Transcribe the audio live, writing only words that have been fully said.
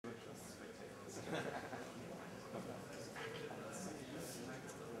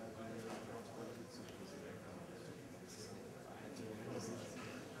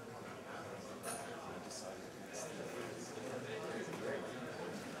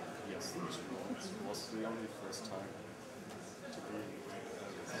It was the only first time to be.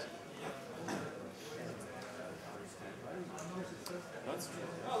 That's true.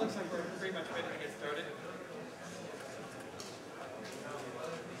 Well, it looks like we're pretty much ready to get started.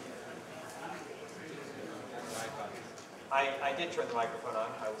 I did turn the microphone on.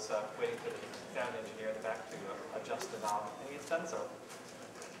 I was waiting for the sound engineer in the back to adjust the knob, and he's done so.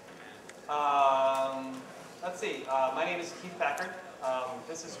 Let's see. My name is Keith Packard.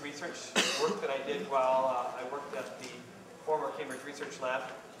 This is research work that I did while I worked at the former Cambridge Research Lab,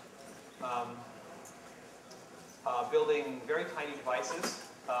 building very tiny devices.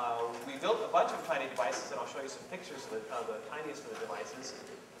 We built a bunch of tiny devices, and I'll show you some pictures of the tiniest of the devices.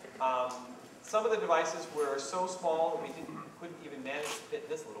 Some of the devices were so small that we couldn't even manage to fit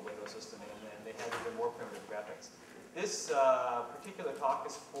this little window system in, and they had even more primitive graphics. This particular talk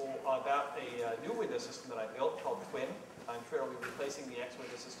is about a new window system that I built called Twin. I'm sure I'll be replacing the X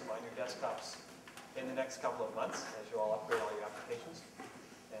window system on your desktops in the next couple of months as you all upgrade all your applications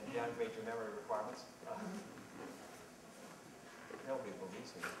and downgrade your memory requirements. Nobody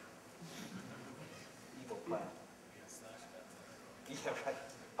believes me. Evil plan. Yeah, right.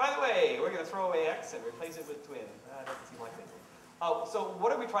 By the way, we're going to throw away X and replace it with Twin. That doesn't seem likely. So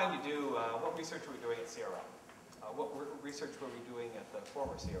what are we trying to do? What research are we doing at CRL? What research were we doing at the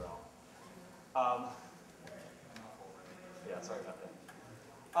former CRL? Yeah, sorry about that.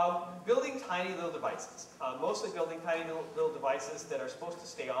 Building tiny little devices. Mostly building tiny little devices that are supposed to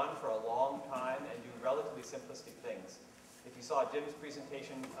stay on for a long time and do relatively simplistic things. If you saw Jim's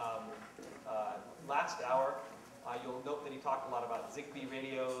presentation last hour, you'll note that he talked a lot about Zigbee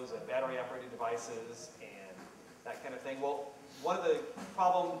radios and battery-operated devices and that kind of thing. Well, one of the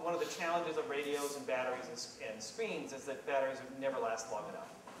challenges of radios and batteries and screens is that batteries never last long enough.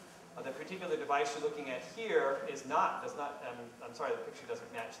 The particular device you're looking at here I'm sorry, the picture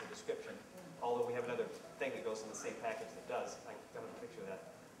doesn't match the description, although we have another thing that goes in the same package that does. I got a picture of that.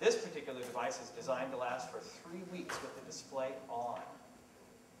 This particular device is designed to last for 3 weeks with the display on.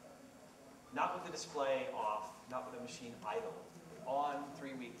 Not with the display off, not with the machine idle. On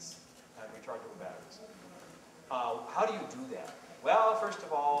 3 weeks on rechargeable batteries. How do you do that? Well, first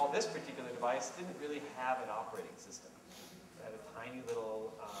of all, this particular device didn't really have an operating system. It had a tiny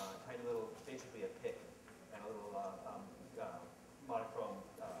little, basically a PIC and a little monochrome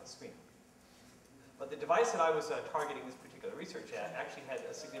screen. But the device that I was targeting this particular research at actually had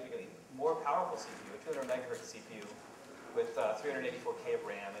a significantly more powerful CPU, a 200 megahertz CPU with 384K of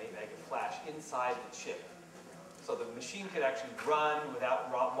RAM and 8 meg of flash inside the chip. So the machine could actually run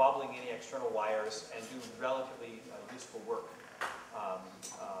without wobbling any external wires and do relatively useful work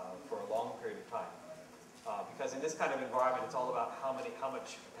for a long period of time. Because in this kind of environment, it's all about how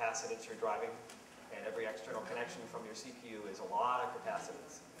much capacitance you're driving, and every external connection from your CPU is a lot of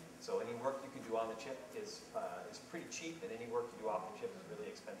capacitance. So any work you can do on the chip is pretty cheap, and any work you do off the chip is really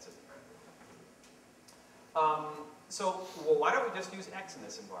expensive. Well, why don't we just use X in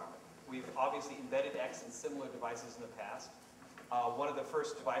this environment? We've obviously embedded X in similar devices in the past. One of the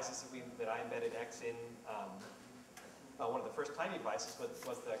first devices that I embedded X in, one of the first tiny devices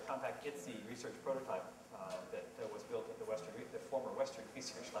was the compact ITSE research prototype that was built at the former Western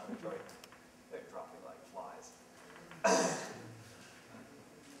Research Laboratory. They're dropping like flies.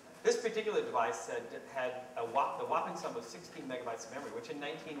 This particular device had the whopping sum of 16 megabytes of memory, which in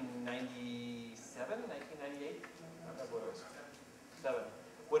 1997, 1998, I don't know what it was,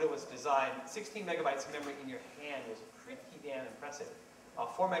 when it was designed, 16 megabytes of memory in your hand was pretty damn impressive.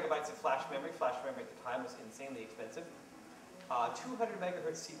 4 megabytes of flash memory. Flash memory at the time was insanely expensive. 200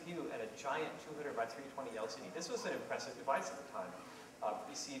 megahertz CPU and a giant 200 by 320 LCD. This was an impressive device at the time.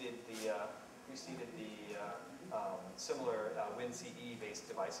 Preceded the similar WinCE based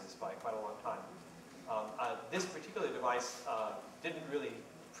devices by quite a long time. This particular device didn't really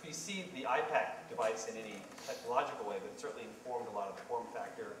precede the iPad device in any technological way, but it certainly informed a lot of the form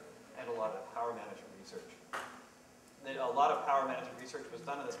factor and a lot of the power management research. A lot of power management research was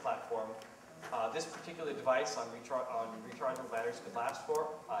done on this platform. This particular device on rechargeable batteries could last for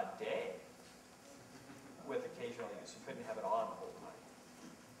a day with occasional use. You couldn't have it on the whole time.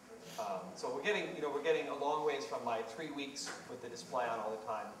 So we're getting a long ways from my 3 weeks with the display on all the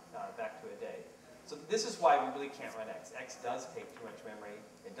time back to a day. So this is why we really can't run X. X does take too much memory,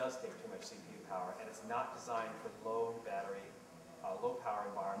 it does take too much CPU power, and it's not designed for low battery, low power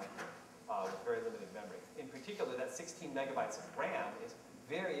environment with very limited memory. In particular, that 16 megabytes of RAM is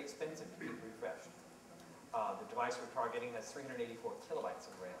very expensive to keep refreshed. The device we're targeting has 384 kilobytes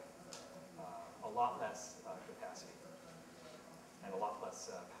of RAM, a lot less capacity, and a lot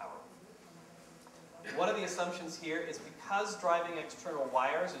less power. One of the assumptions here is because driving external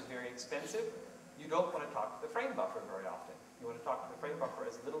wires is very expensive, you don't want to talk to the frame buffer very often. You want to talk to the frame buffer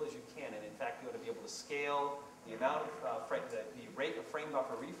as little as you can, and in fact, you want to be able to scale the amount of the rate of frame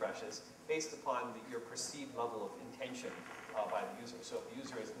buffer refreshes based upon your perceived level of intention by the user. So if the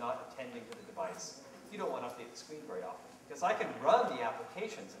user is not attending to the device, you don't want to update the screen very often. Because I can run the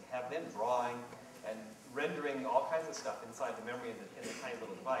applications and have them drawing and rendering all kinds of stuff inside the memory in the tiny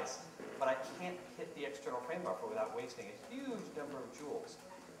little device, but I can't hit the external frame buffer without wasting a huge number of joules.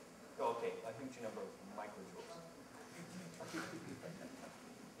 Okay, a huge number of microjoules.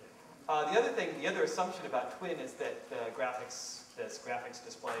 The other assumption about Twin is that this graphics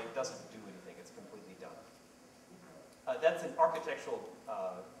display doesn't do anything. It's completely dumb. That's an architectural,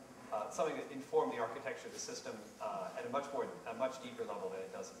 something that informed the architecture of the system at a much deeper level than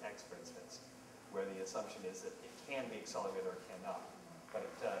it does in X, for instance, where the assumption is that it can be accelerated or it cannot. But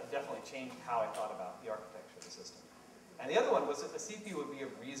it definitely changed how I thought about the architecture of the system. And the other one was that the CPU would be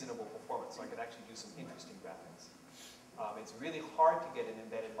of reasonable performance, so I could actually do some interesting graphics. It's really hard to get an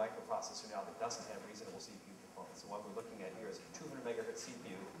embedded microprocessor now that doesn't have reasonable CPU performance. The one we're looking at here is a 200 megahertz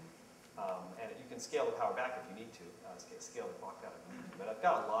CPU, and you can scale the power back if you need to, scale the clock down if you need to, but I've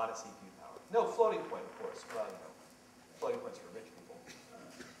got a lot of CPU power. No floating point, of course. Well, you know, floating points for rich people.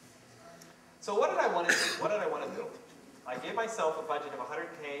 So what did I want to do? What did I want to build? I gave myself a budget of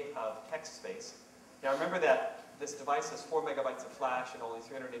 100K of text space. Now remember that this device has 4 megabytes of flash and only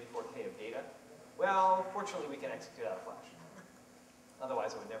 384K of data. Well, fortunately, we can execute out of flash.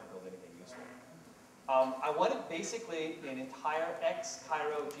 Otherwise, I would never build anything useful. I wanted basically an entire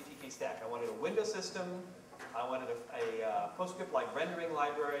X-Cairo GTK stack. I wanted a Windows system, I wanted a PostScript-like rendering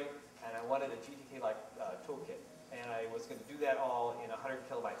library, and I wanted a GTK-like toolkit. And I was going to do that all in 100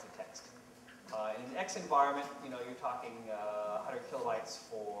 kilobytes of text. In an X environment, you know, you're talking 100 kilobytes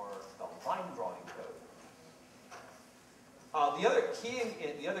for the line drawing code. The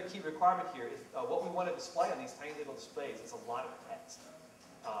other key requirement here is what we want to display on these tiny little displays is a lot of text.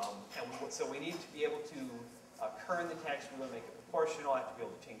 So we need to be able to kern the text. We want to make it proportional. I have to be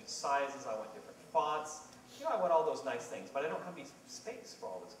able to change the sizes. I want different fonts. You know, I want all those nice things, but I don't have any space for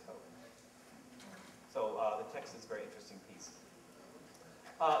all this code. So the text is a very interesting piece.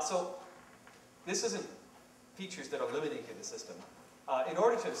 So this isn't features that are limiting to the system. In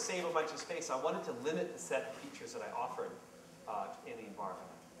order to save a bunch of space, I wanted to limit the set of features that I offered in the environment.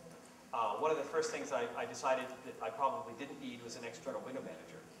 One of the first things I decided that I probably didn't need was an external window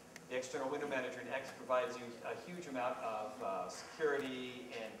manager. The external window manager in X provides you a huge amount of security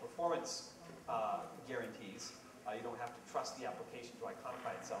and performance guarantees. You don't have to trust the application to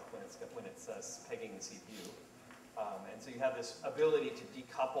iconify itself when it's pegging the CPU. And so you have this ability to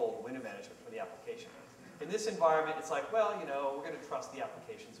decouple window management from the application. In this environment, it's like, well, you know, we're going to trust the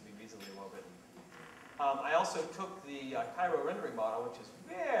applications to be reasonably well written. I also took the Cairo rendering model, which is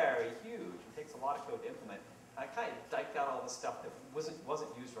very huge and takes a lot of code to implement. I kind of diked out all the stuff that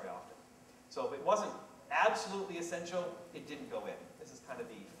wasn't used very often. So if it wasn't absolutely essential, it didn't go in. This is kind of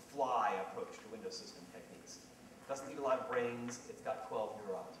the fly approach to Windows system techniques. It doesn't need a lot of brains. It's got 12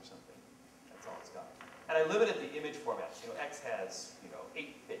 neurons or something. That's all it's got. And I limited the image formats. You know, X has, you know,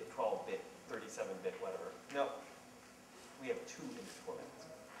 8-bit, 12-bit, 37-bit, whatever. No, we have 2 image formats.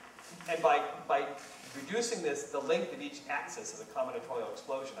 And by reducing the length of each axis of the combinatorial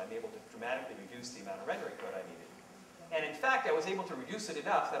explosion, I'm able to dramatically reduce the amount of rendering code I needed. And in fact, I was able to reduce it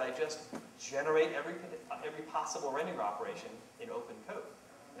enough that I just generate every possible rendering operation in open code.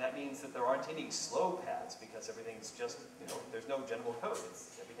 And that means that there aren't any slow paths because everything's just, you know, there's no general code.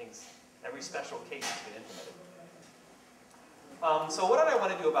 Every special case has been implemented. So what did I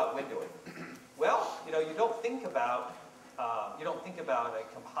want to do about windowing? Well, you know, you don't think about a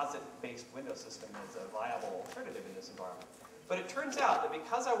composite-based window system as a viable alternative in this environment. But it turns out that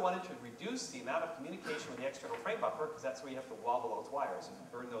because I wanted to reduce the amount of communication with the external frame buffer, because that's where you have to wobble those wires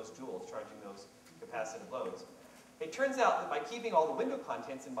and burn those joules, charging those capacitive loads, it turns out that by keeping all the window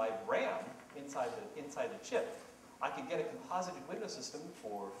contents in my RAM inside the chip, I could get a composited window system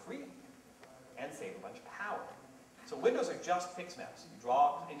for free and save a bunch of power. So windows are just pix maps. You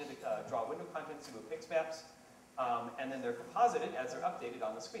draw window contents into pix maps, and then they're composited as they're updated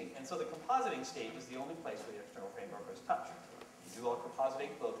on the screen. And so the compositing stage is the only place where the external frame buffer is touched. You do all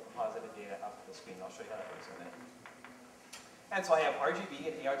compositing, load the composited data up to the screen. I'll show you how that works in a minute. And so I have RGB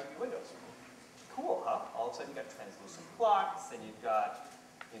and ARGB windows. Cool, huh? All of a sudden you've got translucent clocks, and you've got,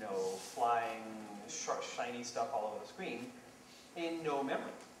 you know, flying, shiny stuff all over the screen in no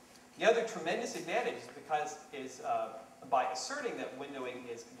memory. The other tremendous advantage is by asserting that windowing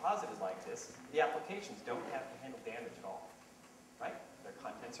is composited like this, the applications don't have to handle damage at all, right? Their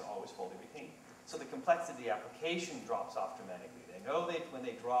contents are always fully retained. So the complexity of the application drops off dramatically. They know when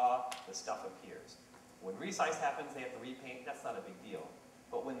they draw, the stuff appears. When resize happens, they have to repaint. That's not a big deal.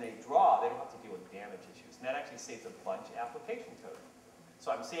 But when they draw, they don't have to deal with damage issues. And that actually saves a bunch of application code.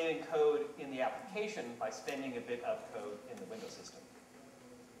 So I'm saving code in the application by spending a bit of code in the Windows system.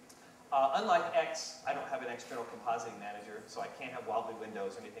 Unlike X, I don't have an external compositing manager, so I can't have wobbly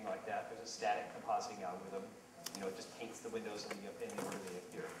windows or anything like that. There's a static compositing algorithm. You know, it just paints the windows in the order they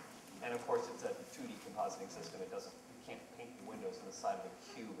appear. And of course, it's a 2D compositing system. You can't paint the windows on the side of a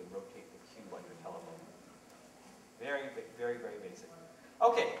cube and rotate the cube like your telephone. Very, very, very basic.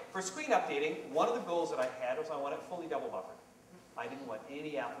 Okay, for screen updating, one of the goals that I had was I wanted it fully double buffered. I didn't want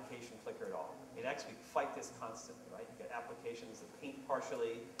any application flicker at all. In X, we fight this constantly, right? You get applications that paint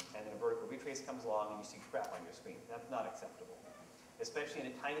partially, and then a vertical retrace comes along, and you see crap on your screen. That's not acceptable. Especially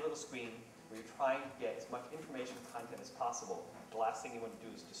in a tiny little screen where you're trying to get as much information content as possible. The last thing you want to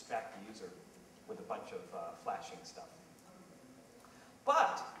do is distract the user with a bunch of flashing stuff.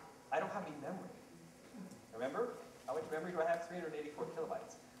 But I don't have any memory. Remember? How much memory do I have? 384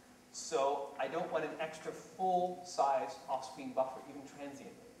 kilobytes. So I don't want an extra full-size off-screen buffer, even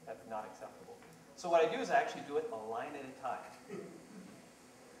transiently. That's not acceptable. So what I do is I actually do it a line at a time.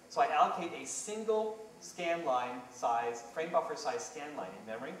 So I allocate a single scan line size, frame buffer size scan line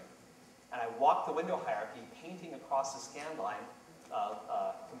in memory, and I walk the window hierarchy, painting across the scan line,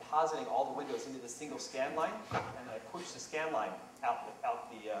 compositing all the windows into the single scan line, and I push the scan line out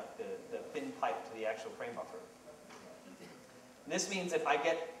the thin pipe to the actual frame buffer. And this means that I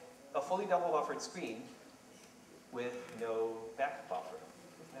get a fully double buffered screen with no back buffer.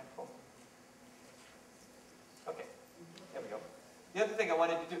 Isn't that cool? Okay, there we go. The other thing I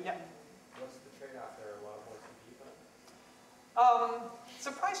wanted to do, yeah? What's the trade-off there? A lot more CPU time?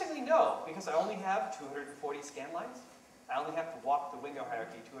 Surprisingly, no, because I only have 240 scan lines. I only have to walk the window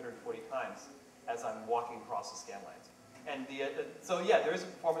hierarchy 240 times as I'm walking across the scan lines. And so yeah, there is a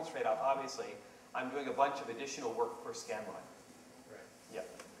performance trade-off, obviously. I'm doing a bunch of additional work per scan line. Right. Yeah.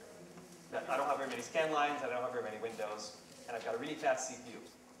 I don't have very many scan lines, I don't have very many windows, and I've got a really fast CPU.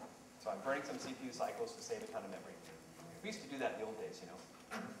 So I'm burning some CPU cycles to save a ton of memory. We used to do that in the old days, you know.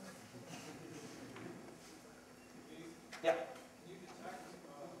 Yeah? Can you detect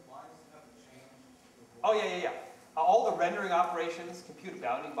lines that have changed? Oh, yeah. All the rendering operations compute a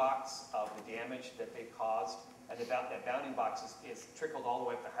bounding box of the damage that they caused, and that bounding box is trickled all the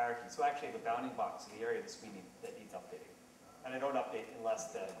way up the hierarchy. So I actually have a bounding box in the area of the screen that needs updating. And I don't update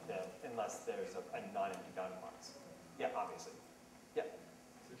unless there's a non-empty bounding box. Yeah, obviously. Yeah?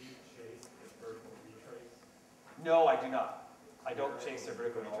 So do you chase the vertical retrace? No, I do not. I don't chase the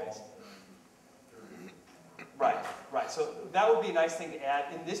vertical retrace. Right. So that would be a nice thing to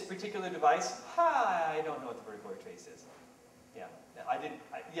add. In this particular device, I don't know what the vertical retrace is.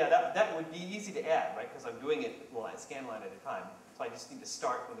 Yeah, that would be easy to add, right? Because I'm doing it scan line at a time. So I just need to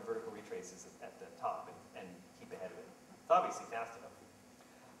start when the vertical retrace is at the top and keep ahead of it. It's obviously fast enough.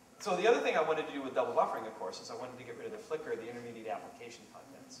 So the other thing I wanted to do with double buffering, of course, is I wanted to get rid of the flicker, the intermediate application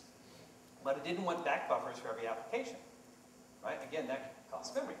contents. But I didn't want back buffers for every application, right? Again, that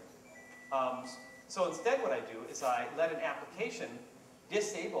costs memory. So instead what I do is I let an application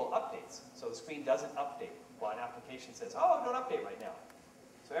disable updates. So the screen doesn't update while an application says, oh, don't update right now.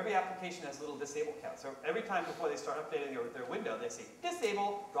 So every application has a little disable count. So every time before they start updating their window, they say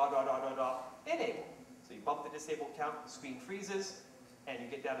disable, enable. So you bump the disable count, the screen freezes, and you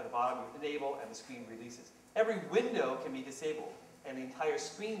get down to the bottom, you enable, and the screen releases. Every window can be disabled, and the entire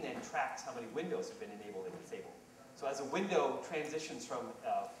screen then tracks how many windows have been enabled and disabled. So as a window transitions from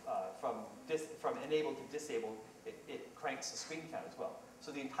enabled to disabled, it cranks the screen count as well.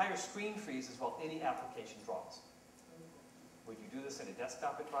 So the entire screen freezes while any application draws. Would you do this in a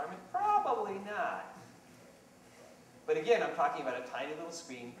desktop environment? Probably not. But again, I'm talking about a tiny little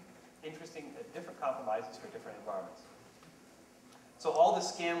screen, interesting, different compromises for different environments. So all the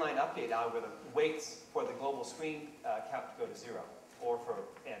scanline update algorithm waits for the global screen count to go to 0, or for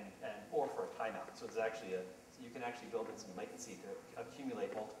a timeout. So there's actually you can actually build in some latency to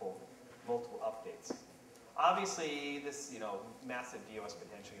accumulate multiple updates. Obviously, this massive DOS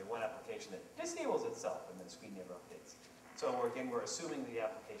potential, you have one application that disables itself and the screen never updates. So we're assuming the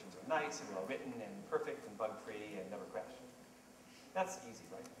applications are nice and well written and perfect and bug-free and never crash. That's easy,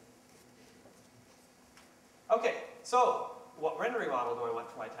 right? Okay, so what rendering model do I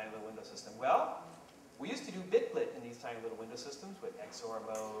want for my tiny little window system? Well, we used to do bitblit in these tiny little window systems with XOR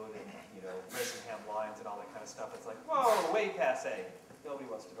mode and Bresenham lines and all that kind of stuff. It's like, whoa, way passe. Nobody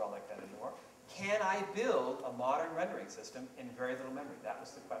wants to draw like that anymore. Can I build a modern rendering system in very little memory? That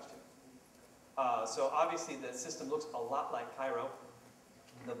was the question. So obviously the system looks a lot like Cairo.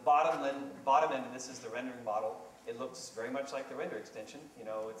 The bottom end, and this is the rendering model, it looks very much like the render extension. You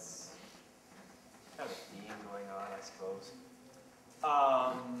know, it's kind of a theme going on, I suppose.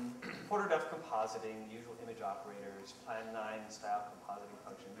 Porter-Duff compositing, usual image operators, Plan 9 style compositing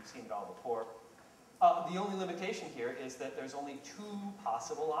function. We've seen it all before. The only limitation here is that there's only 2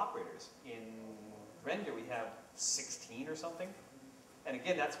 possible operators. In render, we have 16 or something. And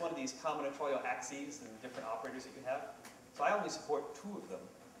again, that's one of these combinatorial axes and different operators that you have. So I only support 2 of them.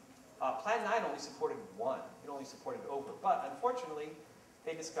 Plan 9 only supported 1. It only supported over. But unfortunately,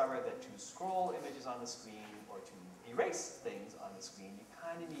 they discovered that to scroll images on the screen or to erase things on the screen, you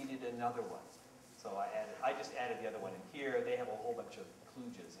kind of needed another one. So I just added the other one in here. They have a whole bunch of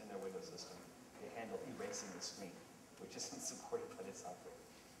kludges in their Windows system. They handle erasing the screen, which isn't supported by this software.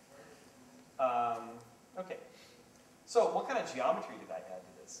 Okay. So what kind of geometry did I add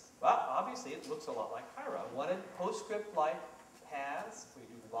to this? Well, obviously it looks a lot like Cairo. Wanted PostScript-like paths where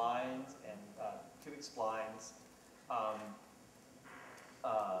you do lines and cubic splines.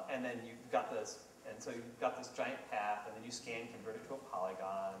 And then you've got this, and so you've got this giant path, and then you scan, convert it to a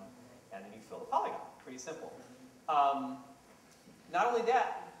polygon, and then you fill the polygon. Pretty simple. Not only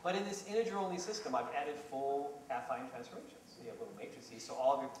that, but in this integer-only system, I've added full affine transformations. So you have little matrices, so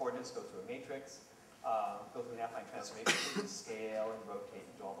all of your coordinates go through a matrix, go through an affine transformation, so you can scale and rotate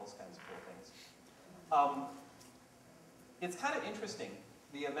and do all those kinds of cool things. It's kind of interesting,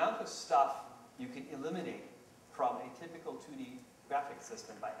 the amount of stuff you can eliminate from a typical 2D graphics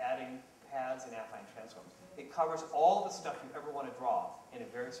system by adding paths and affine transforms. It covers all the stuff you ever want to draw in a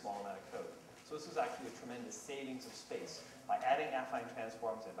very small amount of code. So this is actually a tremendous savings of space. By adding affine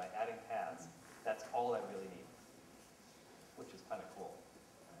transforms and by adding paths, that's all I really need, which is kind of cool.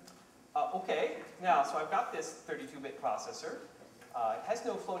 Okay, now, so I've got this 32-bit processor. It has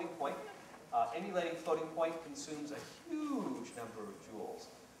no floating point. Emulating floating point consumes a huge number of joules.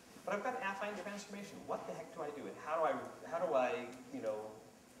 But I've got an affine transformation. What the heck do I do? And how do I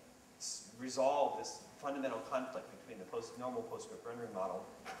resolve this fundamental conflict between the normal PostScript rendering model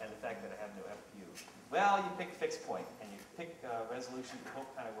and the fact that I have no FPU? Well, you pick fixed point, and you pick resolution you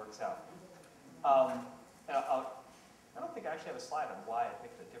hope kind of works out. I don't think I actually have a slide on why I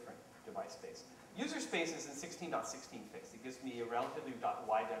picked a different device space. User space is in 16.16 fixed. It gives me a relatively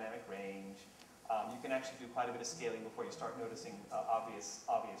wide dynamic range. You can actually do quite a bit of scaling before you start noticing obvious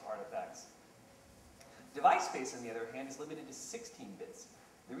artifacts. Device space, on the other hand, is limited to 16 bits.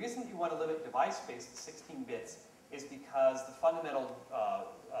 The reason you want to limit device space to 16 bits is because the fundamental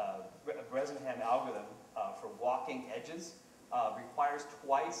Bresenham algorithm for walking edges requires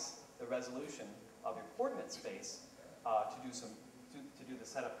twice the resolution of your coordinate space to do the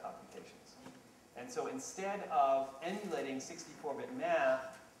setup computations. And so instead of emulating 64-bit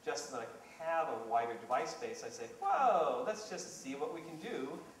math just so that I could have a wider device space, I said, whoa, let's just see what we can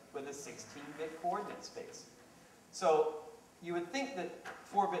do with a 16-bit coordinate space. So you would think that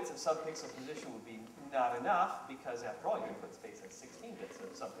 4 bits of subpixel position would be not enough, because after all, your input space has 16 bits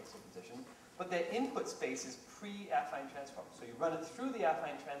of subpixel position. But the input space is pre-affine transform. So you run it through the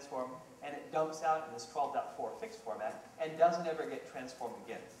affine transform, and it dumps out in this 12.4 fixed format, and doesn't ever get transformed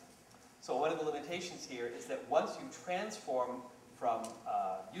again. So one of the limitations here is that once you transform from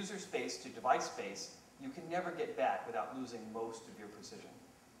user space to device space, you can never get back without losing most of your precision.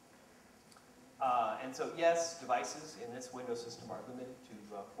 And so yes, devices in this Windows system are limited to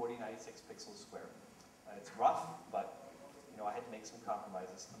 4096 pixels square. It's rough, but I had to make some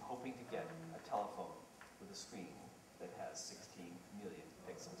compromises. I'm hoping to get a telephone with a screen that has 16 million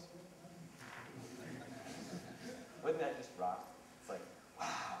pixels. Wouldn't that just rock? It's like,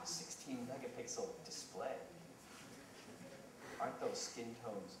 wow, 16 megapixel display. Aren't those skin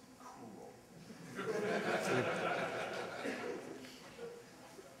tones cool?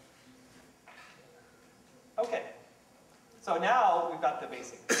 Okay, so now we've got the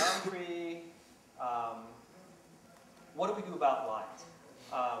basic geometry. What do we do about lines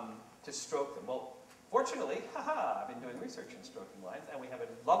to stroke them? Well, fortunately, I've been doing research in stroking lines, and we have a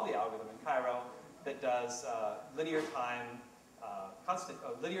lovely algorithm in Cairo that does linear time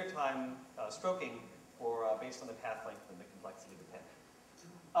stroking based on the path length and the complexity of the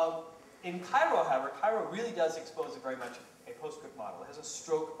pen. In Cairo, however, Cairo really does expose very much a PostScript model. It has a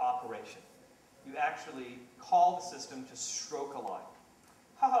stroke operation. You actually call the system to stroke a line.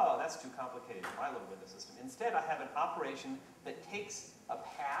 That's too complicated for my little Windows system. Instead, I have an operation that takes a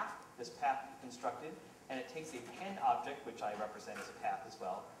path, this path constructed, and it takes a pen object, which I represent as a path as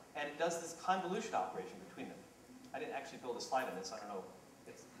well, and it does this convolution operation between them. I didn't actually build a slide on this. I don't know,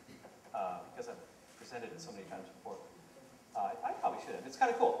 it's because I've presented it so many times before. I probably should have. It's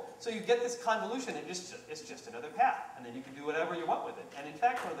kind of cool. So you get this convolution, and it's just another path, and then you can do whatever you want with it. And in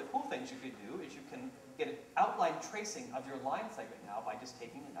fact, one of the cool things you could do is you can get an outline tracing of your line segment now by just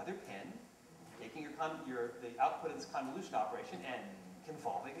taking another pen, taking the output of this convolution operation, and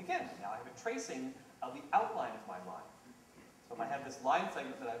convolving again. Now I have a tracing of the outline of my line. So if I have this line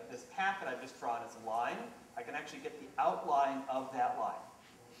segment, this path that I've just drawn as a line, I can actually get the outline of that line.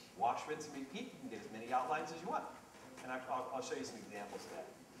 Wash, rinse, and repeat. You can get as many outlines as you want. And I'll show you some examples of that.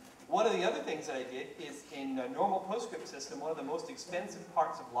 One of the other things that I did is in a normal PostScript system, one of the most expensive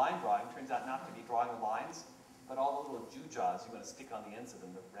parts of line drawing turns out not to be drawing the lines, but all the little jaws you want to stick on the ends of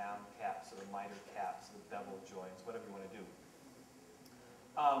them, the round caps or the miter caps, the bevel joins, whatever you want to do.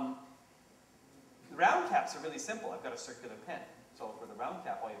 The round caps are really simple. I've got a circular pen. So for the round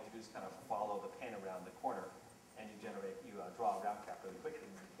cap, all you have to do is kind of follow the pen around the corner, and you draw a round cap really quickly.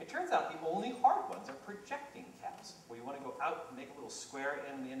 It turns out the only hard ones are projecting caps, where you want to go out and make a little square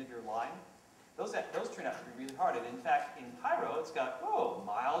in the end of your line. Those turn out to be really hard. And in fact, in Pyro, it's got,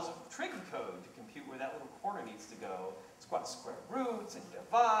 miles of trig code to compute where that little corner needs to go. It's got square roots and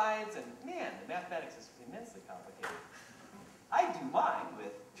divides, and man, the mathematics is immensely complicated. I do mine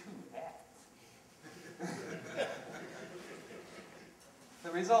with 2 adds.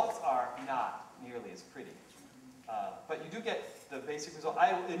 The results are not nearly as pretty. But you do get the basic result.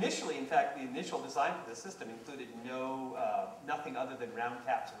 Initially, in fact, the initial design for the system included nothing other than round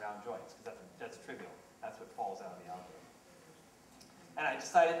caps and round joints, because that's trivial. That's what falls out of the algorithm. And I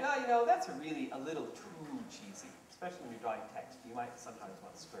decided, no, that's a little too cheesy, especially when you're drawing text. You might sometimes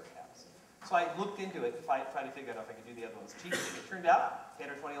want square caps. So I looked into it to try to figure out if I could do the other ones cheaply. It turned out, 10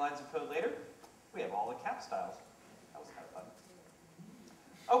 or 20 lines of code later, we have all the cap styles. That was kind of fun.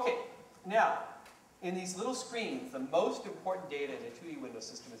 Okay, now, in these little screens, the most important data in a 2D window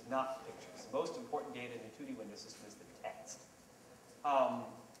system is not the pictures. The most important data in a 2D window system is the text.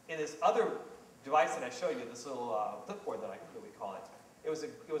 In this other device that I showed you, this little clipboard that we call it, it was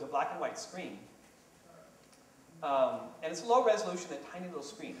a black and white screen. And it's a low resolution, a tiny little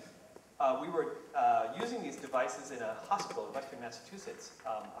screen. We were using these devices in a hospital in Western Massachusetts,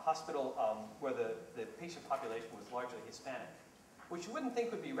 a hospital where the patient population was largely Hispanic, which you wouldn't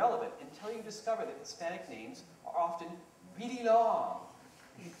think would be relevant until you discover that Hispanic names are often really long.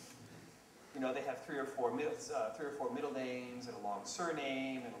 They have three or four middle names and a long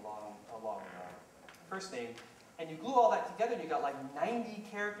surname and a long first name, and you glue all that together and you got like 90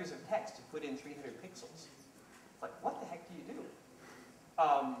 characters of text to put in 300 pixels. It's like, what the heck do you do?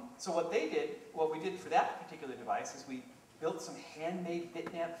 So what we did for that particular device is we built some handmade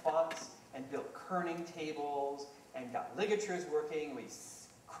bitmap fonts and built kerning tables and got ligatures working. We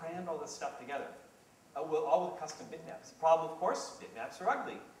crammed all this stuff together, all with custom bitmaps. The problem, of course, bitmaps are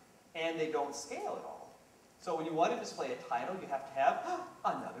ugly, and they don't scale at all. So when you want to display a title, you have to have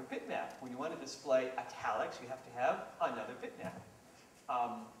another bitmap. When you want to display italics, you have to have another bitmap.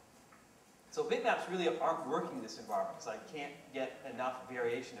 So bitmaps really aren't working in this environment because I can't get enough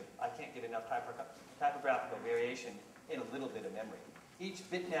variation. I can't get enough typographical variation in a little bit of memory. Each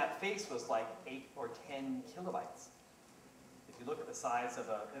bitmap face was like 8 or 10 kilobytes. If you look at the size of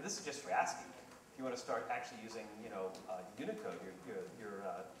and this is just for ASCII. If you want to start actually using, Unicode,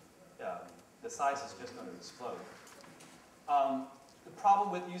 the size is just going to explode. The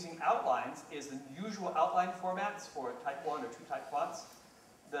problem with using outlines is the usual outline formats for type 1 or 2 type fonts.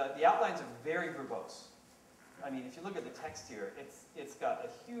 The outlines are very verbose. I mean, if you look at the text here, it's got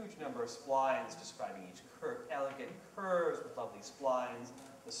a huge number of splines describing each curve, elegant curves with lovely splines.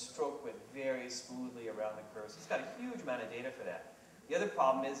 The stroke went very smoothly around the curves. It's got a huge amount of data for that. The other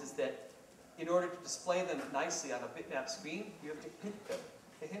problem is that in order to display them nicely on a bitmap screen, you have to hint them.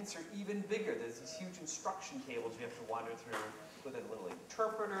 The hints are even bigger. There's these huge instruction tables you have to wander through with a little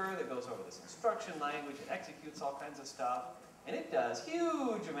interpreter that goes over this instruction language and executes all kinds of stuff. And it does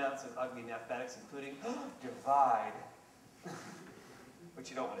huge amounts of ugly mathematics, including divide, which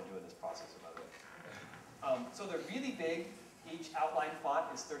you don't want to do in this process, by the way. So they're really big. Each outline font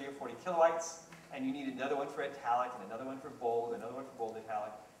is 30 or 40 kilobytes, and you need another one for italic, and another one for bold, another one for bold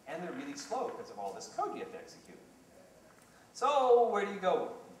italic, and they're really slow because of all this code you have to execute. So where do you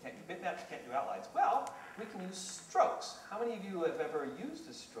go? You can't do bitmaps, you can't do outlines. Well, we can use strokes. How many of you have ever used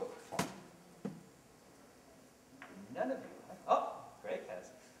a stroke font? None of you. Oh, Greg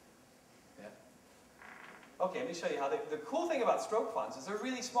has. Yeah. Okay, let me show you how the cool thing about stroke fonts is they're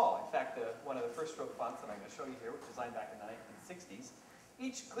really small. In fact, one of the first stroke fonts that I'm going to show you here, which was designed back in the 1960s,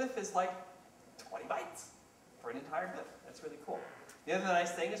 each glyph is like 20 bytes for an entire glyph. That's really cool. The other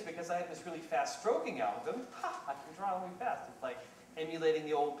nice thing is because I have this really fast stroking algorithm, I can draw really fast. It's like emulating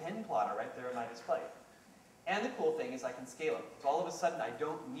the old pen plotter right there in my display. And the cool thing is I can scale them. So all of a sudden I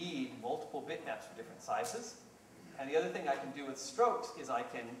don't need multiple bitmaps for different sizes. And the other thing I can do with strokes is I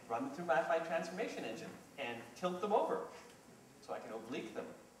can run them through my transformation engine and tilt them over. So I can oblique them.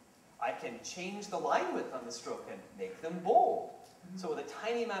 I can change the line width on the stroke and make them bold. So with a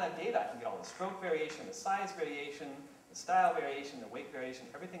tiny amount of data, I can get all the stroke variation, the size variation, the style variation, the weight variation,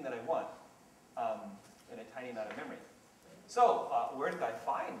 everything that I want in a tiny amount of memory. So where did I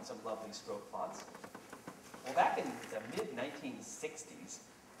find some lovely stroke fonts? Well, back in the mid-1960s,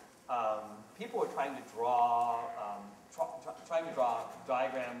 people were trying to draw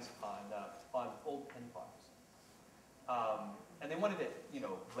diagrams on old pen plotters, and they wanted to,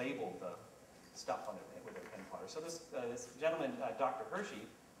 label the stuff on it with their pen plotter. So this gentleman, Dr. Hershey,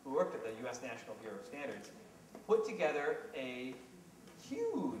 who worked at the U.S. National Bureau of Standards, put together a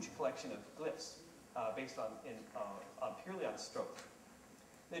huge collection of glyphs based purely on stroke.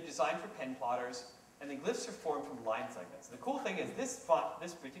 They're designed for pen plotters. And the glyphs are formed from line segments. The cool thing is this font,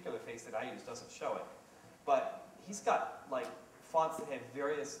 this particular face that I use doesn't show it, but he's got like fonts that have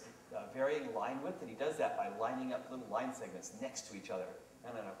various varying line width, and he does that by lining up little line segments next to each other.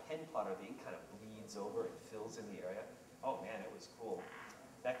 And on a pen plotter, the ink kind of bleeds over and fills in the area. Oh man, it was cool.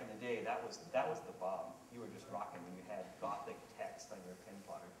 Back in the day, that was the bomb. You were just rocking when you had Gothic text on your pen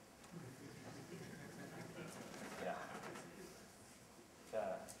plotter. Yeah.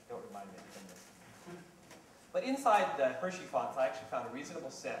 Don't remind me of this. But inside the Hershey fonts, I actually found a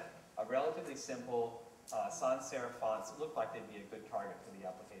reasonable set of relatively simple sans serif fonts that looked like they'd be a good target for the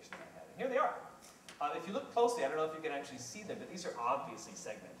application that I had. And here they are. If you look closely, I don't know if you can actually see them, but these are obviously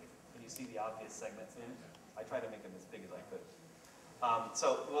segmented. Can you see the obvious segments in? I tried to make them as big as I could.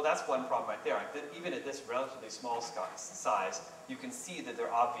 Well, that's one problem right there. Even at this relatively small size, you can see that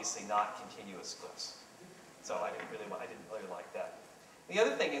they're obviously not continuous glyphs. So I didn't really like that. The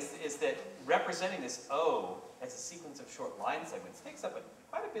other thing is that representing this O as a sequence of short line segments takes up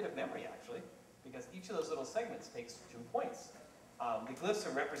quite a bit of memory, actually, because each of those little segments takes 2 points. The glyphs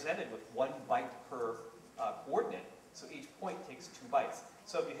are represented with 1 byte per coordinate, so each point takes 2 bytes.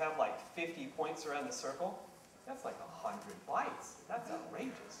 So if you have like 50 points around the circle, that's like 100 bytes. That's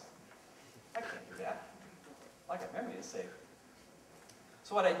outrageous. I can't do that. I got memory to save.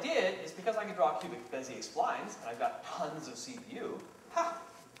 So what I did is, because I could draw cubic Bezier splines, and I've got tons of CPU,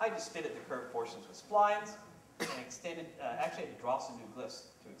 I just fitted the curved portions with splines and extended, actually I had to draw some new glyphs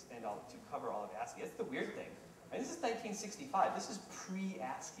to cover all of ASCII. That's the weird thing. I mean, this is 1965. This is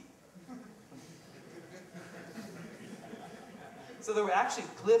pre-ASCII. So there were actually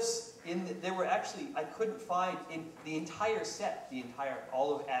glyphs I couldn't find in the entire set,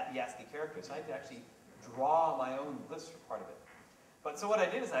 all of the ASCII characters. I had to actually draw my own glyphs for part of it. But so what I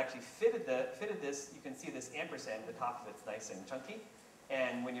did is I actually fitted this. You can see this ampersand, the top of it's nice and chunky.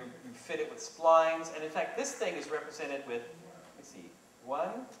 And when you fit it with splines, and in fact, this thing is represented with, let's see,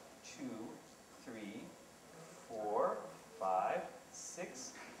 1, 2, 3, 4, 5,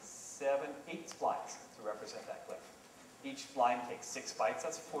 6, 7, 8 splines to represent that glyph. Each spline takes 6 bytes.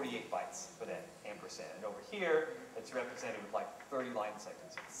 That's 48 bytes for that ampersand. And over here, it's represented with like 30 line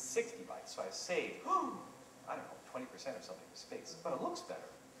segments. It's 60 bytes. So I saved, I don't know, 20% or something of space. But it looks better,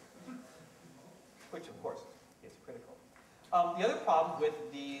 which of course is critical. The other problem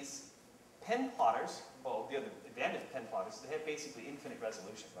with these pen plotters, well, the other advantage of pen plotters is they have basically infinite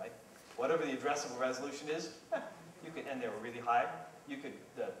resolution, right? Whatever the addressable resolution is, you could, and they were really high, you could,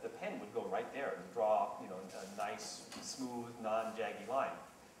 the pen would go right there and draw, a nice, smooth, non-jaggy line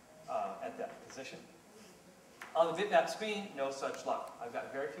at that position. On the bitmap screen, no such luck. I've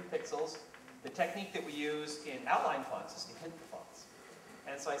got very few pixels. The technique that we use in outline fonts is to hint the fonts.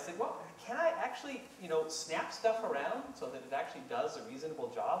 And so I said, well, can I actually, snap stuff around so that it actually does a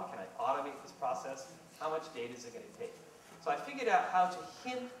reasonable job? Can I automate this process? How much data is it going to take? So I figured out how to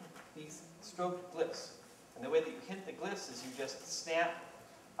hint these stroked glyphs. And the way that you hint the glyphs is you just snap,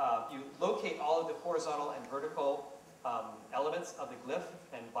 you locate all of the horizontal and vertical elements of the glyph.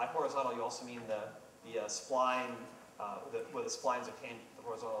 And by horizontal, you also mean the spline, where the splines are pinned, the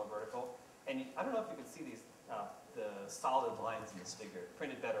horizontal and vertical. And I don't know if you can see these, the solid lines in this figure,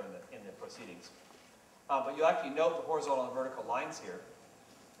 printed better in the proceedings. But you actually note the horizontal and vertical lines here.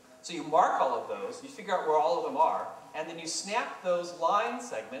 So you mark all of those, you figure out where all of them are, and then you snap those line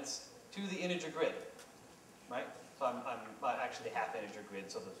segments to the integer grid, right? So I'm actually half integer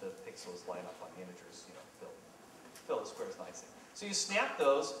grid so that the pixels line up on the integers, fill the squares nicely. So you snap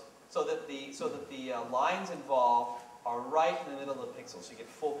those so that the lines involved are right in the middle of the pixels, so you get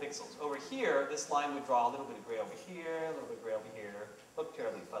full pixels. Over here, this line would draw a little bit of gray over here, a little bit of gray over here, look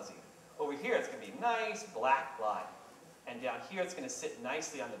terribly fuzzy. Over here, it's going to be a nice black line. And down here, it's going to sit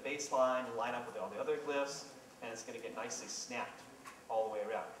nicely on the baseline and line up with all the other glyphs, and it's going to get nicely snapped all the way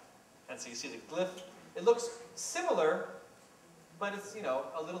around. And so you see the glyph, it looks similar, but it's, you know,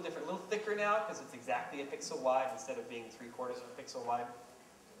 a little different, a little thicker now because it's exactly a pixel wide instead of being 3/4 of a pixel wide.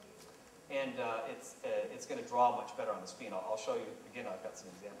 And it's going to draw much better on the screen. I'll show you, again, I've got some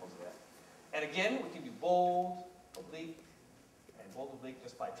examples of that. And again, we can do bold, oblique, and bold oblique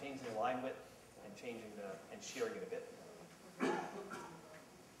just by changing the line width and changing and shearing it a bit.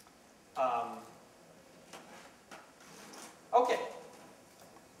 Okay.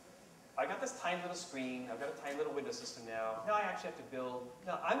 I got this tiny little screen. I've got a tiny little window system now. Now I actually have to build.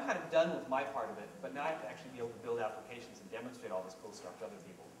 Now I'm kind of done with my part of it, but now I have to actually be able to build applications and demonstrate all this cool stuff to other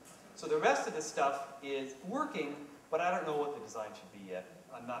people. So the rest of this stuff is working, but I don't know what the design should be yet.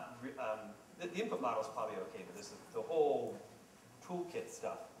 I'm not. The input model is probably okay, but this is the whole toolkit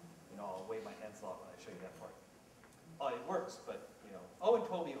stuff. You know, I'll wave my hands a lot when I show you that part. Oh, it works, but you know, Owen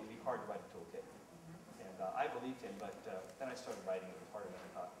told me it would be hard to write a toolkit, and I believed him. But then I started writing it. It was harder than I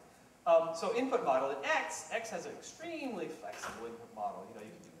thought. So input model at X has an extremely flexible input model. You know,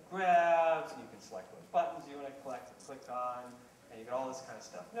 you can do grabs, and you can select what buttons you want to click on, and you get all this kind of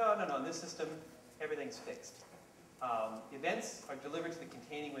stuff. No. In this system, everything's fixed. Events are delivered to the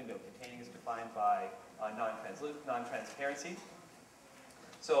containing window. Containing is defined by non-transparency.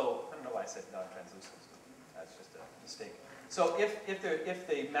 So I don't know why I said non-translucent. That's just a mistake. So if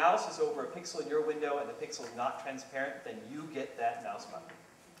the mouse is over a pixel in your window and the pixel is not transparent, then you get that mouse button.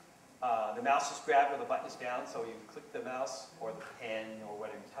 The mouse is grabbed with the button is down, so you click the mouse or the pen or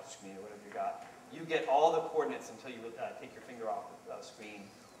whatever, touch screen or whatever you got. You get all the coordinates until you take your finger off the screen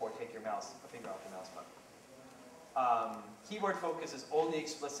or take your finger off the mouse button. Keyboard focus is only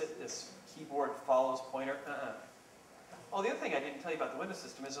explicit. This keyboard follows pointer. Oh, the other thing I didn't tell you about the window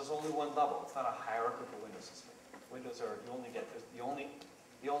system is there's only one level. It's not a hierarchical window system. Windows are the only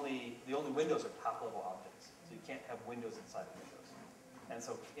windows are top level objects. So you can't have windows inside of windows. And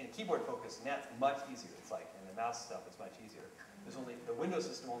so in keyboard focus, that's much easier. It's like in the mouse stuff, it's much easier. The window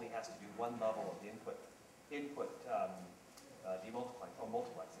system only has to do one level of the input demultiplying or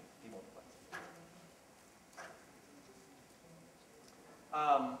multiplexing, demultiplexing.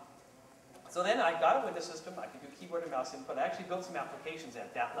 So then I got a window system. I could do keyboard and mouse input. I actually built some applications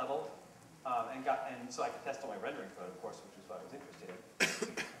at that level, and so I could test all my rendering code, of course, which is what I was interested in.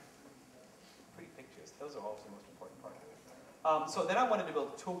 Pretty pictures. Those are also the most important part. So then I wanted to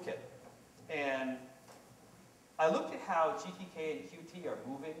build a toolkit, and I looked at how GTK and Qt are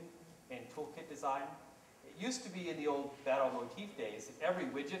moving in toolkit design. It used to be in the old battle motif days that every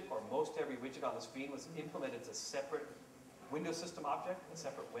widget, or most every widget on the screen, was implemented as a separate window system object, a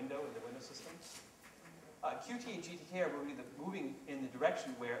separate window in the window system. Qt and GTK are moving in the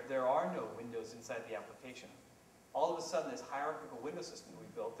direction where there are no windows inside the application. All of a sudden, this hierarchical window system we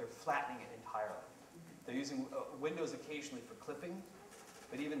built, they're flattening it entirely. They're using windows occasionally for clipping,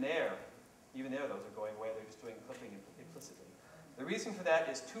 but even there, those are going away. They're just doing clipping implicitly. The reason for that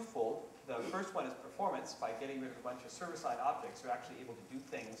is twofold. The first one is performance. By getting rid of a bunch of server-side objects, you're actually able to do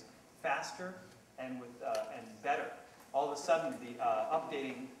things faster and better. All of a sudden, the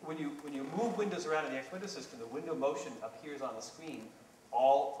updating, when you move windows around in the X window system, the window motion appears on the screen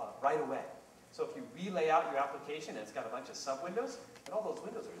all right away. So if you relay out your application and it's got a bunch of sub-windows, and all those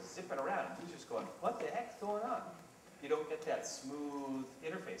windows are zipping around, and users going, what the heck's going on? You don't get that smooth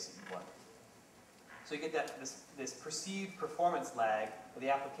interface that you want. So you get this perceived performance lag where the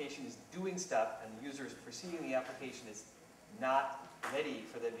application is doing stuff and the user is perceiving the application is not ready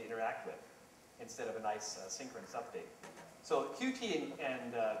for them to interact with, instead of a nice synchronous update. So Qt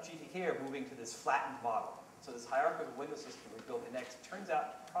and GTK are moving to this flattened model. So this hierarchical window system we built in X turns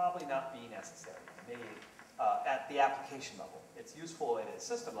out to probably not be necessary, maybe at the application level. It's useful at a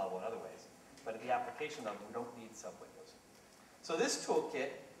system level in other ways, but at the application level, we don't need sub-windows. So this toolkit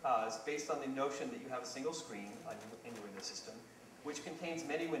is based on the notion that you have a single screen in your window system, which contains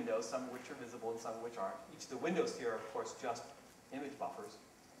many windows, some of which are visible and some of which aren't. Each of the windows here are, of course, just image buffers.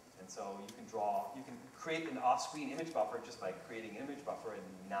 And so you can create an off-screen image buffer just by creating an image buffer and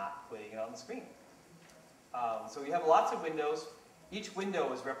not putting it on the screen. So you have lots of windows. Each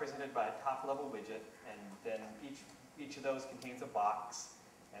window is represented by a top-level widget, and then each of those contains a box,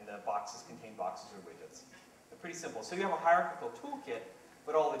 and the boxes contain boxes or widgets. They're pretty simple. So you have a hierarchical toolkit,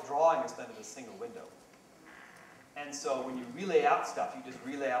 but all the drawing is done in a single window. And so when you relay out stuff, you just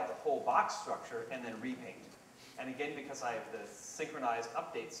relay out the whole box structure and then repaint. And again, because I have the synchronized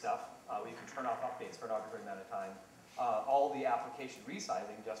update stuff, where you can turn off updates for an arbitrary amount of time, all the application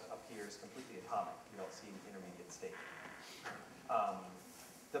resizing just appears completely atomic. You don't see an intermediate state.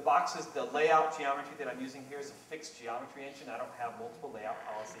 The boxes, the layout geometry that I'm using here is a fixed geometry engine. I don't have multiple layout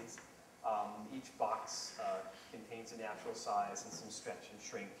policies. Each box contains a natural size and some stretch and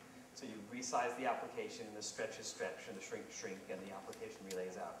shrink. So you resize the application, and the stretch is stretch, and the shrink shrink, and the application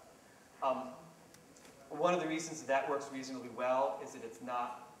relays out. One of the reasons that works reasonably well is that it's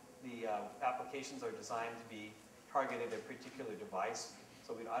not, the applications are designed to be targeted at a particular device.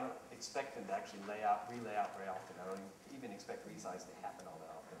 So I don't expect them to actually relay out very often. I don't even expect resize to happen all that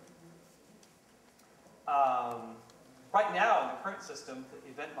often. Right now, in the current system, the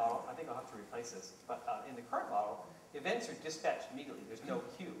event model, I think I'll have to replace this, but in the current model, events are dispatched immediately. There's no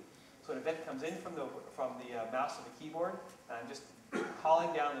queue. So an event comes in from the mouse of the keyboard, and I'm just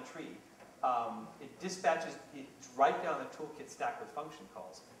calling down the tree. It dispatches it right down the toolkit stack with function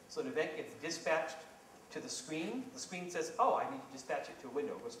calls. So an event gets dispatched to the screen. The screen says, oh, I need to dispatch it to a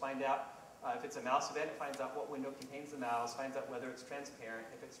window. Let's find out if it's a mouse event, it finds out what window contains the mouse, finds out whether it's transparent.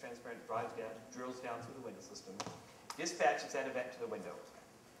 If it's transparent, it drills down through the window system, dispatches that event to the window.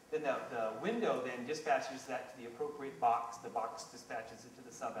 Then the window then dispatches that to the appropriate box. The box dispatches it to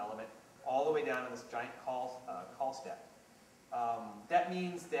the sub-element, all the way down in this giant call stack. That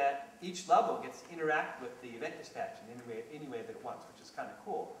means that each level gets to interact with the event dispatch in any way that it wants, which is kind of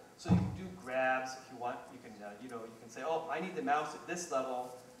cool. So you can do grabs if you want. You can, you can say, oh, I need the mouse at this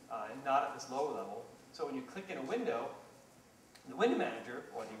level and not at this lower level. So when you click in a window, the window manager,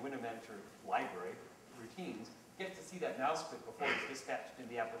 or the window manager library, routines, get to see that mouse click before it's dispatched in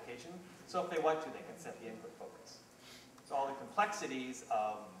the application. So if they want to, they can set the input focus. So all the complexities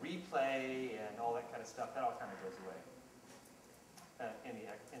of replay and all that kind of stuff, that all kind of goes away in the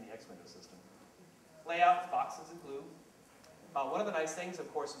X window system. Layout, boxes in blue. One of the nice things,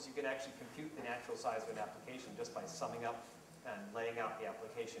 of course, is you can actually compute the natural size of an application just by summing up and laying out the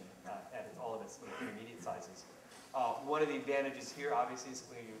application at all of its intermediate sizes. One of the advantages here, obviously, is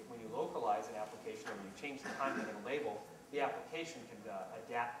when you localize an application or when you change the content of a label, the application can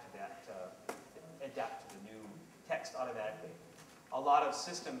adapt to the new text automatically. A lot of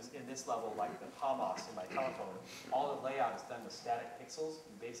systems in this level, like the PAMOS in my telephone, all the layout is done with static pixels.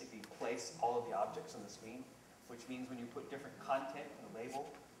 You basically place all of the objects on the screen, which means when you put different content in a label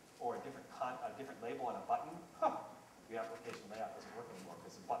or a different label on a button, the application layout doesn't work anymore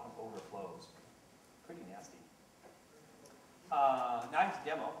because the button overflows. Pretty nasty. Now here's a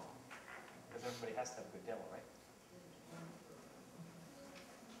demo, because everybody has to have a good demo, right?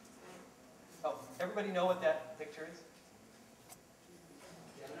 Oh, everybody know what that picture is?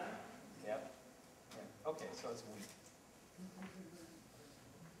 Yeah. Okay, so it's weak.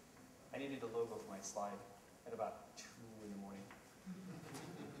 I needed a logo for my slide at about 2 in the morning.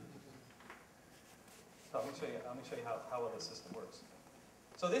 So let me show you how well the system works.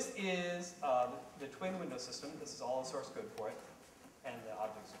 So this is the twin window system. This is all the source code for it, and the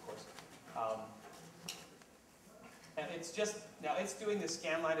objects, of course. And it's just, now it's doing the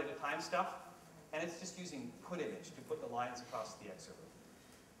scan line at a time stuff, and it's just using put image to put the lines across the X server.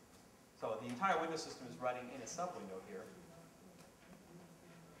 So the entire window system is running in a sub-window here.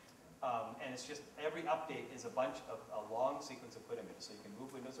 And it's just, every update is a long sequence of put images. So you can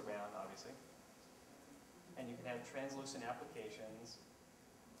move windows around, obviously. And you can have translucent applications.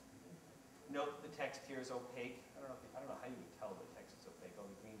 Note the text here is opaque. I don't know how you would tell the text is opaque. Oh,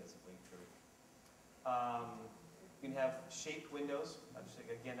 the green doesn't blink through. You can have shaped windows.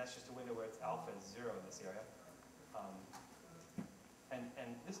 Again, that's just a window where it's alpha is 0 in this area.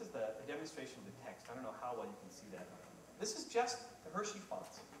 And this is a demonstration of the text. I don't know how well you can see that. This is just the Hershey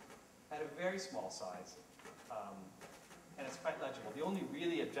fonts at a very small size. And it's quite legible. The only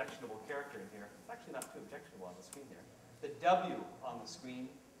really objectionable character in here, it's actually not too objectionable on the screen there. The W on the screen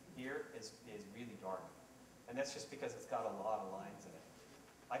here is really dark. And that's just because it's got a lot of lines in it.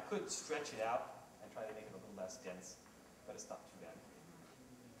 I could stretch it out and try to make it a little less dense, but it's not too bad.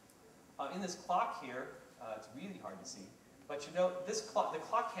 In this clock here, it's really hard to see. But you know, the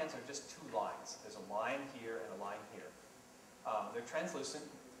clock hands are just 2 lines. There's a line here and a line here. They're translucent,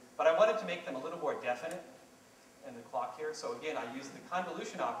 but I wanted to make them a little more definite in the clock here. So again, I used the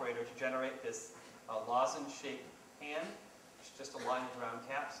convolution operator to generate this lozenge-shaped hand, which is just a line with round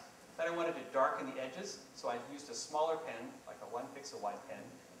caps. Then I wanted to darken the edges, so I used a smaller pen, like a 1 pixel wide pen,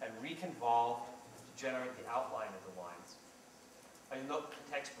 and reconvolved to generate the outline of the lines. You note the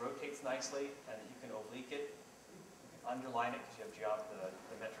text rotates nicely, and you can oblique it, you can underline it because you have the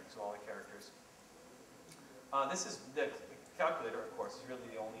metrics of all the characters. This is the calculator, of course, is really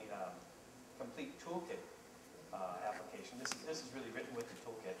the only complete toolkit application. This is really written with the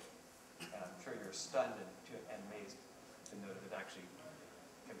toolkit, and I'm sure you're stunned and amazed to know that it actually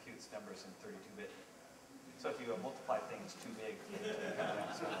computes numbers in 32-bit So if you multiply things too big, it kind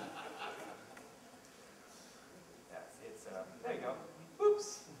of sort of, there you go.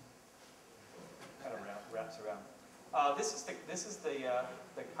 Oops. Kind of wraps around. This is the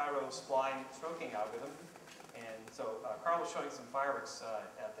Cairo spline stroking algorithm. And so Carl was showing some fireworks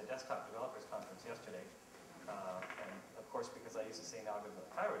at the Desktop Developers Conference yesterday. And of course, because I use the same algorithm that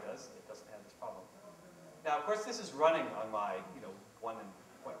Cairo does, it doesn't have this problem. Now, of course, this is running on my 1.2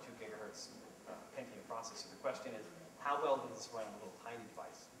 gigahertz Pentium processor. The question is, how well does this run on a little tiny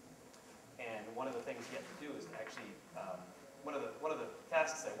device? And one of the things you have to do is actually, one of the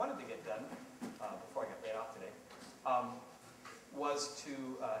tasks I wanted to get done before I got laid off today was to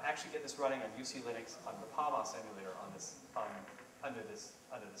actually get this running on UC Linux on the PAMOS emulator on this under this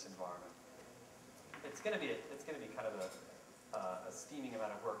environment. It's going to be kind of a steaming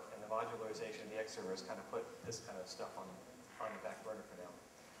amount of work, and the modularization of the X server has kind of put this kind of stuff on the back burner for now.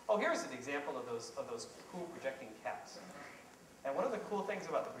 Oh, here's an example of those cool projecting caps. And one of the cool things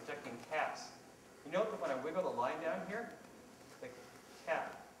about the projecting caps, you note that when I wiggle the line down here, the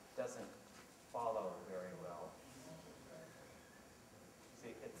cap doesn't follow very well.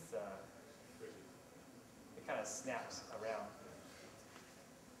 See, it kind of snaps around.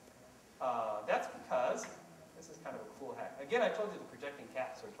 That's because this is kind of a cool hack. Again, I told you the projecting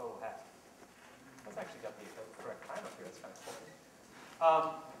caps are a total hack. Let's actually got the correct time up here. That's kind of cool.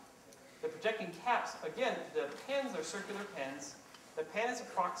 The projecting caps, again, the pens are circular pens. The pen is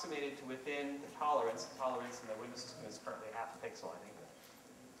approximated to within the tolerance. The tolerance in the Windows system is currently half a pixel, I think.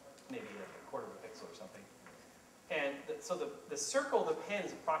 Maybe a quarter of a pixel or something. And so the circle of the pen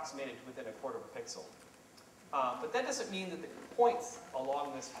is approximated to within a quarter of a pixel. But that doesn't mean that the points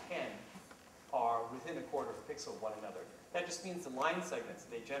along this pen are within a quarter of a pixel of one another. That just means the line segments that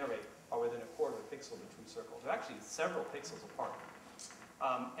they generate are within a quarter of a pixel of the true circle. They're actually several pixels apart.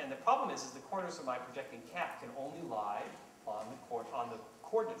 And the problem is the corners of my projecting cap can only lie on the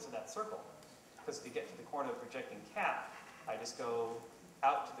coordinates of that circle. Because to get to the corner of the projecting cap, I just go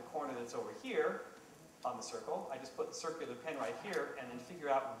out to the corner that's over here on the circle. I just put the circular pen right here, and then figure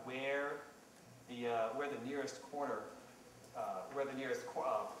out where the nearest corner,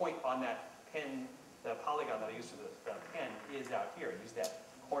 point on that pen, the polygon that I used for the pen is out here. Use that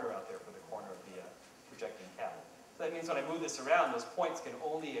corner out there for the corner of the projecting cap. So that means when I move this around, those points can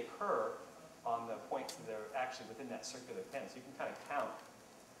only occur on the points that are actually within that circular pen. So you can kind of count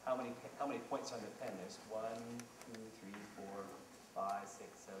how many points on the pen. There's 1, 2, 3, 4, 5,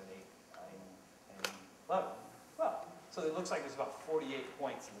 6, 7, 8, 9, 10, 11. Well, so it looks like there's about 48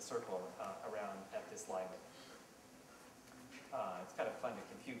 points in the circle around at this line. It's kind of fun to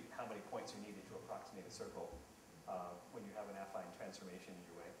compute how many points are needed to approximate a circle when you have an affine transformation in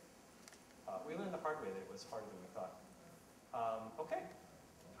your way. We learned the hard way that it was harder than we thought. Okay,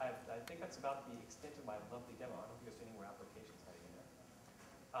 I think that's about the extent of my lovely demo. I don't think there's any more applications hiding in there.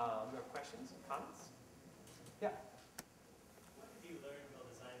 Do you have questions and comments? Yeah? What have you learned while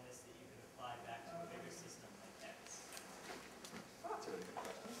designing this that you could apply back to a bigger system like X? Oh, that's a really good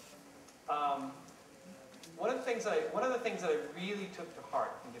question. One of the things that I really took to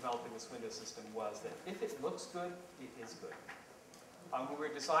heart in developing this Windows system was that if it looks good, it is good. When we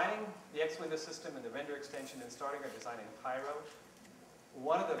were designing the X Windows system and the render extension and starting our design in Cairo,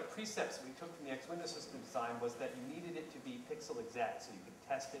 one of the precepts we took from the X Windows system design was that you needed it to be pixel exact so you could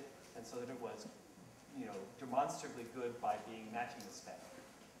test it and so that it was, demonstrably good by matching the spec.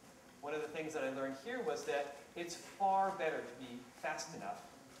 One of the things that I learned here was that it's far better to be fast enough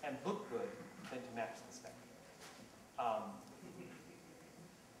and look good than to match the spec.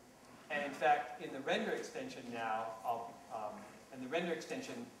 And in fact, in the render extension now,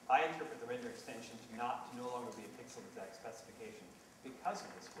 I interpret the render extension to no longer be a pixel exact specification because of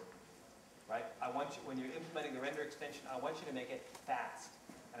this work, right? When you're implementing the render extension, I want you to make it fast,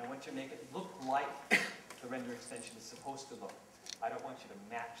 and I want you to make it look like the render extension is supposed to look. I don't want you to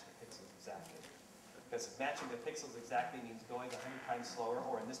match the pixels exactly, because matching the pixels exactly means going 100 times slower,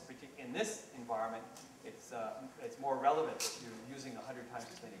 or in this environment, it's more relevant if you're using 100 times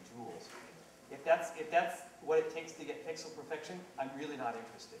as many joules. If that's what it takes to get pixel perfection, I'm really not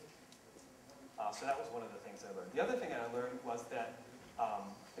interested. So that was one of the things I learned. The other thing I learned was that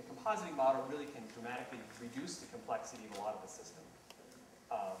the compositing model really can dramatically reduce the complexity of a lot of the system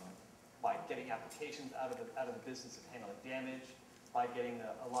by getting applications out of the business of handling damage, by getting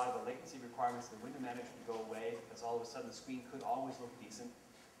a lot of the latency requirements of the window manager to go away, because all of a sudden the screen could always look decent.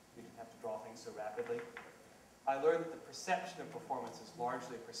 You didn't have to draw things so rapidly. I learned that the perception of performance is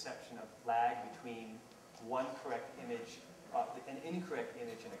largely a perception of lag between one correct image, an incorrect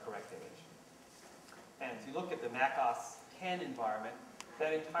image and a correct image. And if you look at the Mac OS X environment,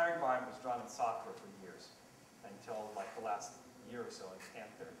 that entire environment was drawn in software for years. until like the last year or so in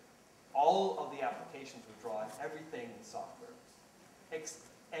Panther. All of the applications were drawing everything in software.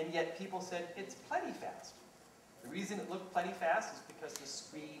 And yet people said, it's plenty fast. The reason it looked plenty fast is because the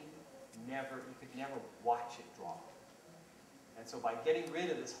screen you could never watch it draw. And so by getting rid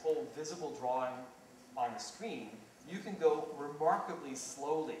of this whole visible drawing on the screen, you can go remarkably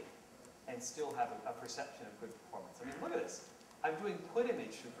slowly and still have a perception of good performance. I mean, look at this. I'm doing put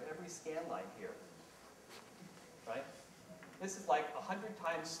image for every scan line here, right? This is like 100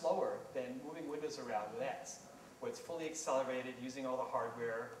 times slower than moving windows around with X, where it's fully accelerated using all the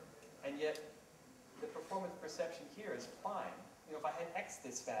hardware, and yet the performance perception here is fine. You know, if I had X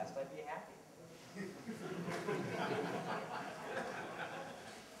this fast, I'd be happy.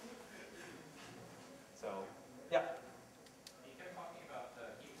 So, yeah. You kept talking about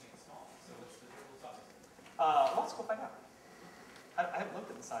keeping it small. So what's the total size? Well, let's go find out. I haven't looked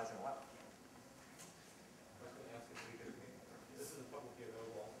at the size in a while. This is publicly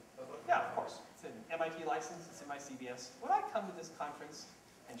available. Yeah, of course. It's an MIT license. It's in my CBS. Would I come to this conference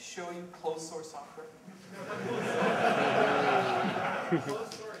and show you closed source software?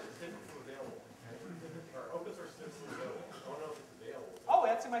 Closed source is different from available. Or open source is different from available. I don't know if it's available. Oh,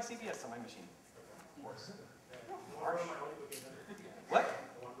 that's in my CBS on my machine. Of course. Harsh. What?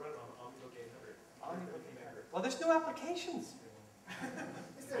 I want to run it on OmniBook 800. Well, there's no applications.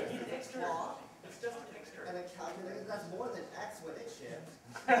 Is there an extra law It's just an extra. and a calculator that's more than X when it ships?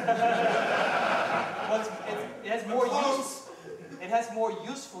 Well, it has more use. It has more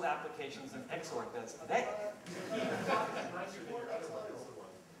useful applications than Xorg does today.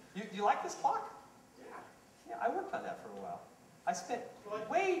 You like this clock? Yeah, I worked on that for a while. I spent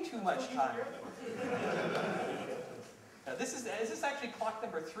way too much time. Now, this is actually clock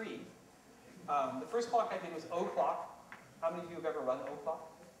number 3. The first clock I did was O clock. How many of you have ever run O clock?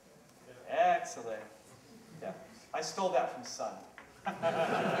 Excellent. Yeah, I stole that from Sun.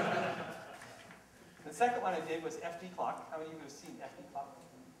 The second one I did was FD clock. How many of you have seen FD clock?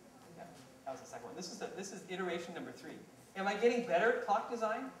 Yeah, that was the second one. This is iteration number 3. Am I getting better at clock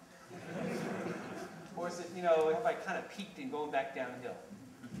design? Or is it, you know, have I kind of peaked and going back downhill?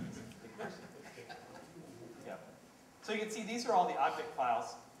 Yeah. So you can see these are all the object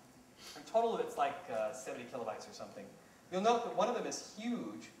files. In total, it's like 70 kilobytes or something. You'll note that one of them is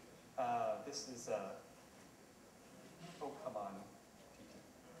huge. This is, oh, come on, PT,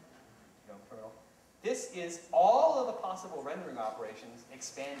 young criminal. This is all of the possible rendering operations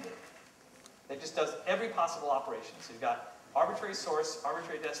expanded. That just does every possible operation. So you've got arbitrary source,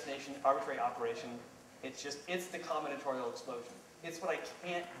 arbitrary destination, arbitrary operation. It's the combinatorial explosion. It's what I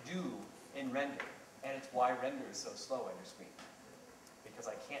can't do in render. And it's why render is so slow on your screen. Because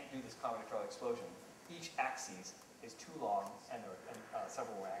I can't do this combinatorial explosion. Each axis is too long, and there are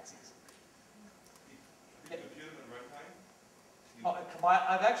several more axes. You compute them in runtime? Oh,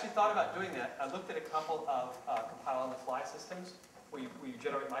 I've actually thought about doing that. I looked at a couple of compile-on-the-fly systems where you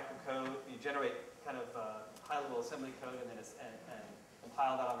generate microcode, you generate kind of high-level assembly code, and then and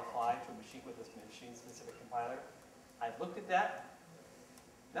compile that on the fly to a machine with this machine-specific compiler. I've looked at that.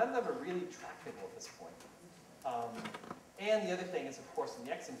 None of them are really tractable at this point. And the other thing is, of course, in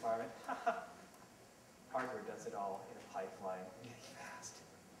the X environment, hardware does it all in a pipeline really fast.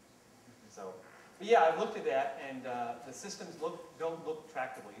 So, but yeah, I've looked at that, and the systems don't look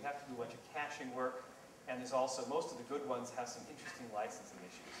tractable. You have to do a bunch of caching work, and there's also, most of the good ones have some interesting licensing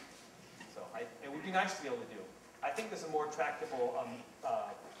issues. So it would be nice to be able to do. I think there's a more tractable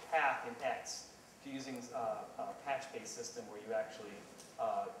path in X to using a patch-based system where you actually,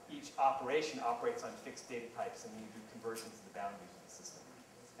 each operation operates on fixed data types, and you do conversions of the boundaries of the system.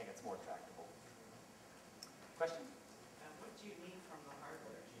 I think it's more tractable. Question? What do you need from the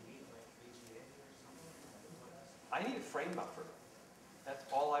hardware? Do you need like VGA or something? I need a frame buffer. That's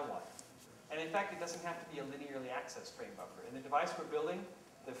all I want. And in fact, it doesn't have to be a linearly accessed frame buffer. In the device we're building,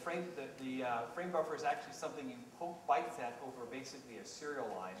 the frame buffer is actually something you poke bytes at over basically a serial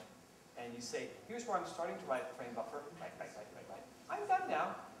line. And you say, here's where I'm starting to write the frame buffer. Right. I'm done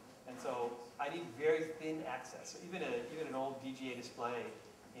now. And so I need very thin access. So even an old VGA display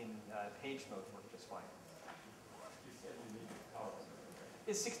in page mode works just fine.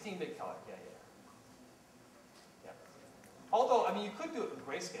 It's 16-bit color, yeah. Although, I mean, you could do it with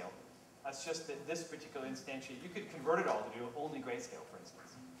grayscale. That's just that this particular instantiate, you could convert it all to do only grayscale, for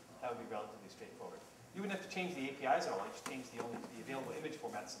instance. That would be relatively straightforward. You wouldn't have to change the APIs at all. You just change the available image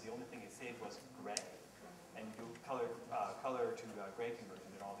format, so the only thing it saved was gray. And you do color to gray conversion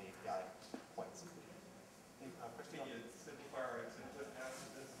at all the API points. Any question? Can you simplify our X input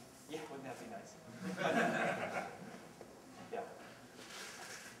passages? Yeah, wouldn't that be nice? Yeah.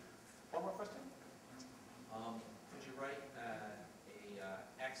 One more question?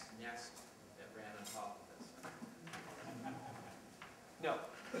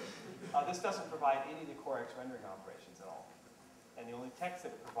 This doesn't provide any of the core X rendering operations at all. And the only text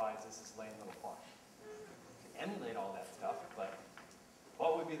that it provides is this lame little font. To emulate all that stuff, but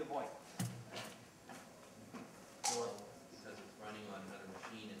what would be the point? Well, because it's running on another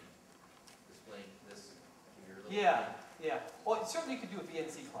machine and displaying this to your little. Yeah, yeah. Well, certainly you could do a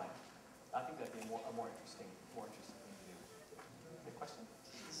VNC client. I think that'd be a more interesting thing to do. Good question?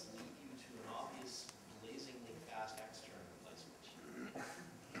 Does this lead you to an obvious blazingly fast external replacement?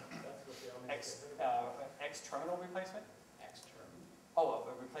 That's what the Omni. X terminal replacement? External. Oh,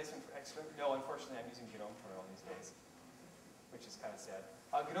 a replacement for X terminal? No, unfortunately, I'm using GNOME terminal these days, which is kind of sad.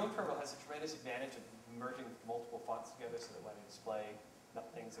 GNOME terminal has a tremendous advantage of merging multiple fonts together so that when I display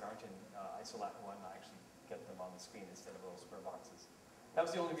things that aren't in ISO Latin 1, I actually get them on the screen instead of little square boxes. That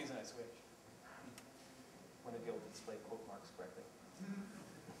was the only reason I switched. Wanted to be able to display quote marks correctly.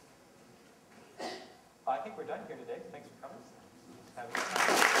 I think we're done here today. Thanks for coming. Have a good time.